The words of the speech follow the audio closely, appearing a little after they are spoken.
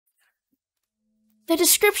The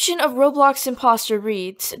description of Roblox Imposter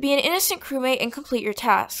reads, be an innocent crewmate and complete your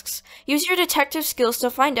tasks. Use your detective skills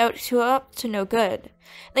to find out who are up to no good.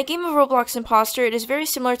 In the game of Roblox Imposter, it is very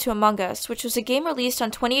similar to Among Us, which was a game released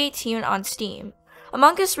on 2018 on Steam.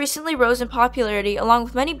 Among Us recently rose in popularity along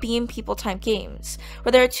with many Beam People-type games,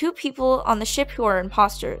 where there are two people on the ship who are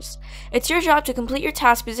imposters. It's your job to complete your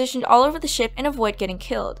task positioned all over the ship and avoid getting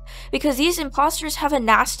killed, because these imposters have a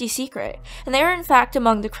nasty secret, and they are in fact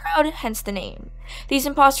among the crowd, hence the name. These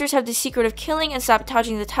imposters have the secret of killing and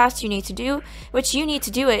sabotaging the tasks you need to do, which you need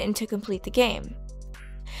to do it and to complete the game.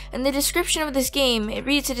 In the description of this game, it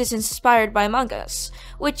reads it is inspired by Among Us,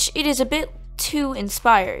 which it is a bit too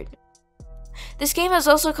inspired. This game has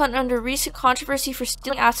also come under recent controversy for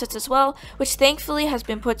stealing assets as well, which thankfully has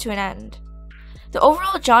been put to an end. The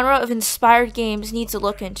overall genre of inspired games needs a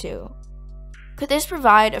look into. Could this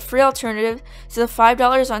provide a free alternative to the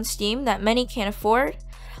 $5 on Steam that many can't afford?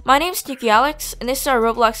 My name's TanookiAlex, and this is our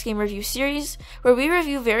Roblox game review series, where we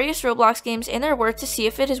review various Roblox games and their worth to see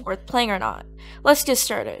if it is worth playing or not. Let's get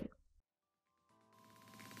started.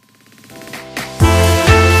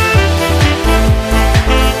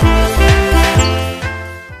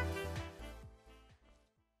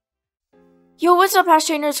 Yo, what's up,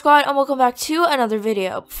 #Nerd Squad, and welcome back to another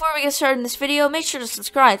video. Before we get started in this video, make sure to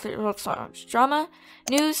subscribe for Roblox drama,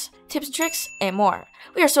 news, tips and tricks, and more.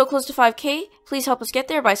 We are so close to 5K, please help us get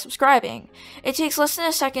there by subscribing. It takes less than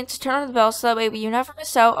a second to turn on the bell so that way you never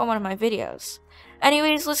miss out on one of my videos.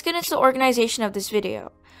 Anyways, let's get into the organization of this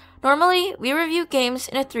video. Normally, we review games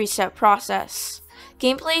in a 3-step process.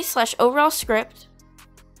 Gameplay / overall script,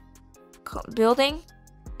 building,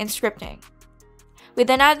 and scripting. We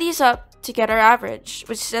then add these up to get our average,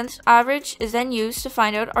 which this average is then used to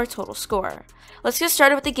find out our total score. Let's get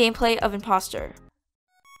started with the gameplay of Imposter.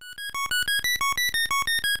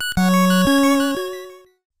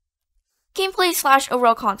 Gameplay /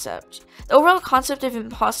 overall concept. The overall concept of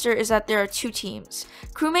Imposter is that there are two teams.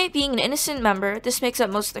 Crewmate being an innocent member, this makes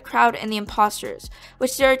up most of the crowd, and the imposters,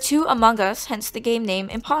 which there are two among us, hence the game name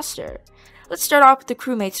Imposter. Let's start off with the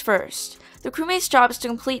crewmates first. The crewmates' job is to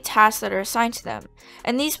complete tasks that are assigned to them,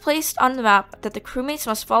 and these placed on the map that the crewmates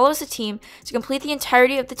must follow as a team to complete the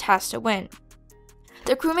entirety of the task to win.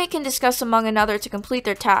 The crewmate can discuss among another to complete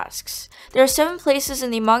their tasks. There are 7 places in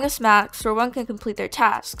the Among Us maps where one can complete their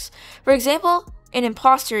tasks. For example, in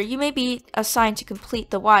Imposter, you may be assigned to complete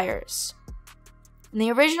the wires. In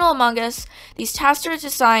the original Among Us, these tasks are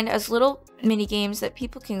designed as little mini-games that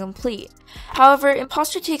people can complete. However,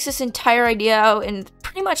 Imposter takes this entire idea out and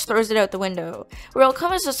pretty much throws it out the window, where it'll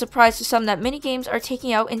come as a surprise to some that mini-games are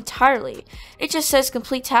taking out entirely. It just says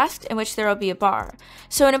complete task, in which there will be a bar.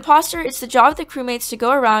 So in Imposter, it's the job of the crewmates to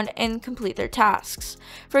go around and complete their tasks.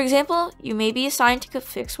 For example, you may be assigned to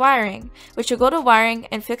fix wiring, which you'll go to wiring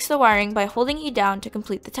and fix the wiring by holding E down to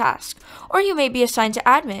complete the task. Or you may be assigned to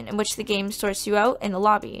admin, in which the game sorts you out in the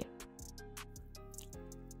lobby.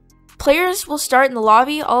 Players will start in the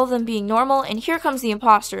lobby, all of them being normal, and here comes the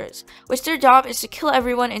imposters, which their job is to kill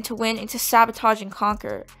everyone and to win and to sabotage and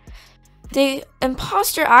conquer. The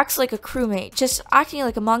imposter acts like a crewmate, just acting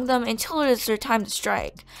like among them until it is their time to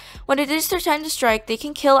strike. When it is their time to strike, they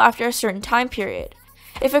can kill after a certain time period.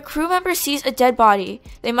 If a crew member sees a dead body,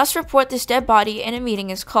 they must report this dead body and a meeting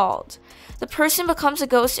is called. The person becomes a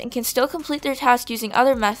ghost and can still complete their task using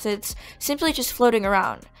other methods, simply just floating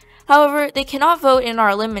around. However, they cannot vote and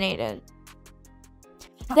are eliminated.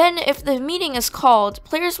 Then, if the meeting is called,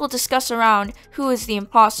 players will discuss around who is the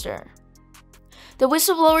imposter. The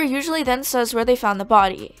whistleblower usually then says where they found the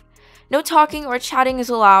body. No talking or chatting is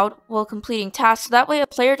allowed while completing tasks, so that way a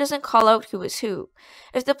player doesn't call out who is who.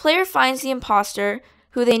 If the player finds the imposter,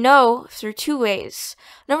 who they know through 2 ways.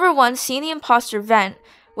 Number 1, seeing the imposter vent,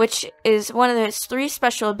 which is one of his 3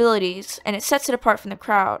 special abilities, and it sets it apart from the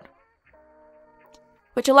crowd,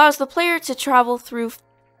 which allows the player to travel through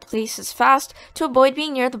places fast to avoid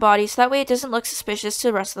being near the body so that way it doesn't look suspicious to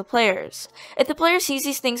the rest of the players. If the player sees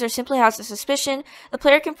these things or simply has a suspicion, the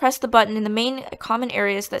player can press the button in the main common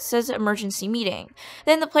areas that says emergency meeting.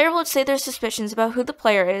 Then the player will say their suspicions about who the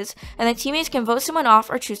player is, and the teammates can vote someone off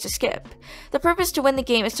or choose to skip. The purpose to win the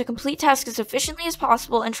game is to complete tasks as efficiently as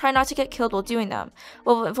possible and try not to get killed while doing them,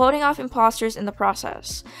 while voting off imposters in the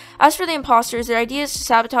process. As for the imposters, their idea is to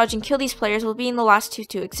sabotage and kill these players while being the last 2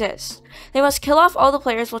 to exist. They must kill off all the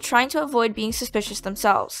players while trying to avoid being suspicious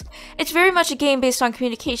themselves. It's very much a game based on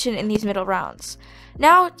communication in these middle rounds.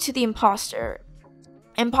 Now to the imposter.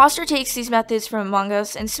 Imposter takes these methods from Among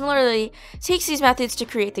Us and similarly takes these methods to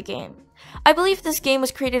create the game. I believe this game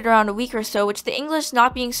was created around a week or so, which the English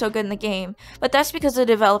not being so good in the game, but that's because the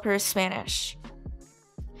developer is Spanish.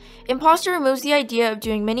 Imposter removes the idea of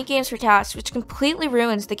doing mini-games for tasks, which completely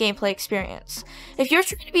ruins the gameplay experience. If you're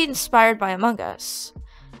trying to be inspired by Among Us,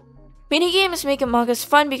 minigames make Among Us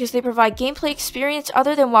fun because they provide gameplay experience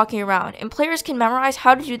other than walking around, and players can memorize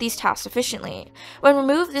how to do these tasks efficiently. When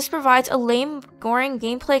removed, this provides a lame, boring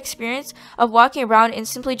gameplay experience of walking around and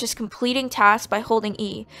simply just completing tasks by holding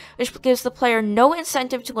E, which gives the player no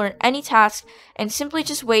incentive to learn any task and simply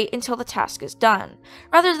just wait until the task is done,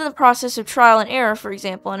 rather than the process of trial and error, for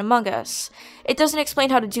example, in Among Us. It doesn't explain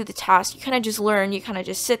how to do the task, you kind of just learn, you kind of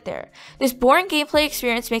just sit there. This boring gameplay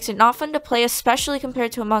experience makes it not fun to play, especially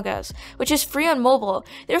compared to Among Us, which is free on mobile,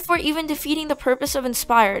 therefore even defeating the purpose of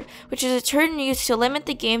Inspired, which is a term used to limit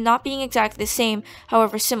the game not being exactly the same,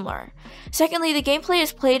 however similar. Secondly, the gameplay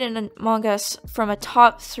is played in Among Us from a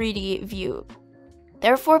top 3D view,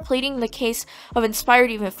 therefore pleading the case of Inspired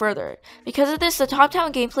even further. Because of this, the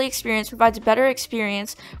top-down gameplay experience provides a better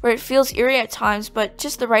experience where it feels eerie at times, but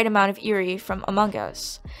just the right amount of eerie from Among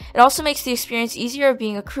Us. It also makes the experience easier of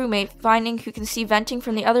being a crewmate, finding who can see venting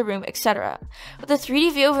from the other room, etc. With the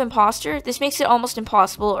 3D view of Imposter, this makes it almost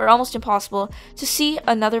impossible to see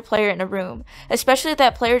another player in a room, especially if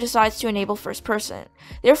that player decides to enable first person.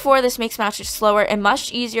 Therefore, this makes matches slower and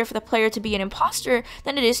much easier for the player to be an imposter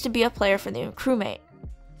than it is to be a player for the crewmate,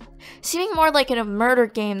 seeming more like a murder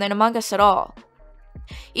game than Among Us at all.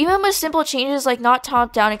 Even with simple changes like not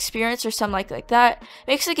top-down experience or something like that,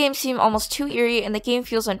 makes the game seem almost too eerie, and the game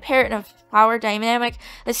feels unpaired in a power dynamic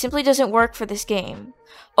that simply doesn't work for this game.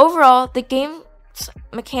 Overall, the game's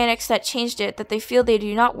mechanics that changed it, that they feel they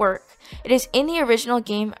do not work. It is in the original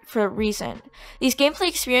game for a reason. These gameplay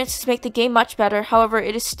experiences make the game much better, however,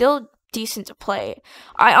 it is still decent to play.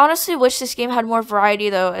 I honestly wish this game had more variety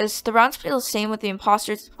though, as the rounds feel the same with the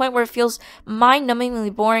imposter to the point where it feels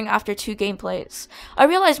mind-numbingly boring after 2 gameplays. I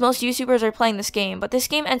realize most YouTubers are playing this game, but this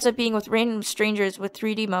game ends up being with random strangers with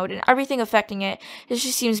 3D mode and everything affecting it. It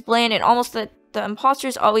just seems bland and almost that the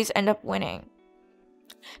imposters always end up winning.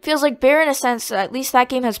 Feels like bare in a sense that at least that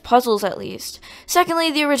game has puzzles at least.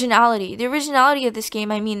 Secondly, the originality. The originality of this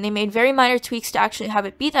game, I mean, they made very minor tweaks to actually have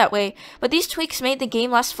it be that way, but these tweaks made the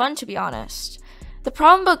game less fun, to be honest. The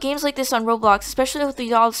problem about games like this on Roblox, especially with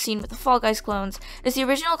the all seen with the Fall Guys clones, is the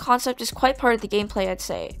original concept is quite part of the gameplay, I'd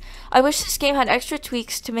say. I wish this game had extra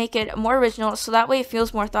tweaks to make it more original so that way it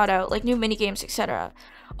feels more thought out, like new minigames, etc.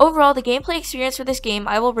 Overall, the gameplay experience for this game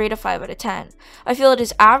I will rate a 5 out of 10. I feel it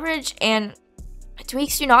is average and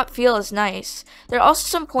tweaks do not feel as nice. There are also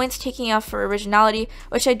some points taking off for originality,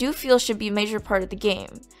 which I do feel should be a major part of the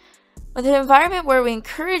game. With an environment where we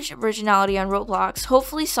encourage originality on Roblox,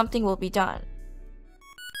 hopefully something will be done.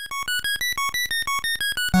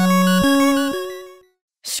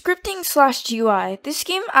 Scripting/GUI. This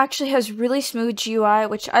game actually has really smooth GUI,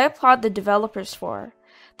 which I applaud the developers for.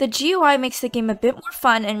 The GUI makes the game a bit more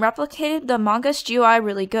fun and replicated the Among Us GUI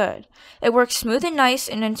really good. It works smooth and nice,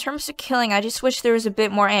 and in terms of killing, I just wish there was a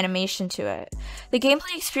bit more animation to it. The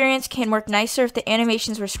gameplay experience can work nicer if the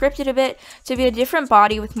animations were scripted a bit to be a different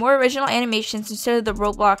body with more original animations instead of the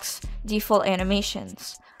Roblox default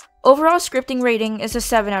animations. Overall scripting rating is a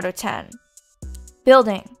 7 out of 10.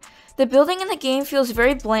 Building. The building in the game feels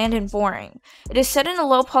very bland and boring. It is set in a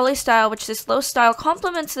low poly style, which this low style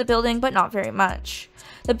complements the building but not very much.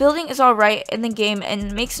 The building is alright in the game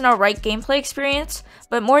and makes an alright gameplay experience,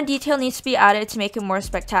 but more detail needs to be added to make it more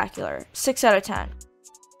spectacular. 6 out of 10.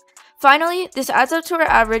 Finally, this adds up to our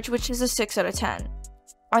average, which is a 6 out of 10.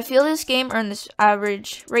 I feel this game earned this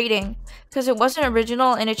average rating because it wasn't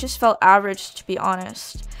original and it just felt average, to be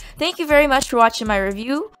honest. Thank you very much for watching my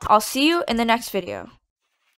review. I'll see you in the next video.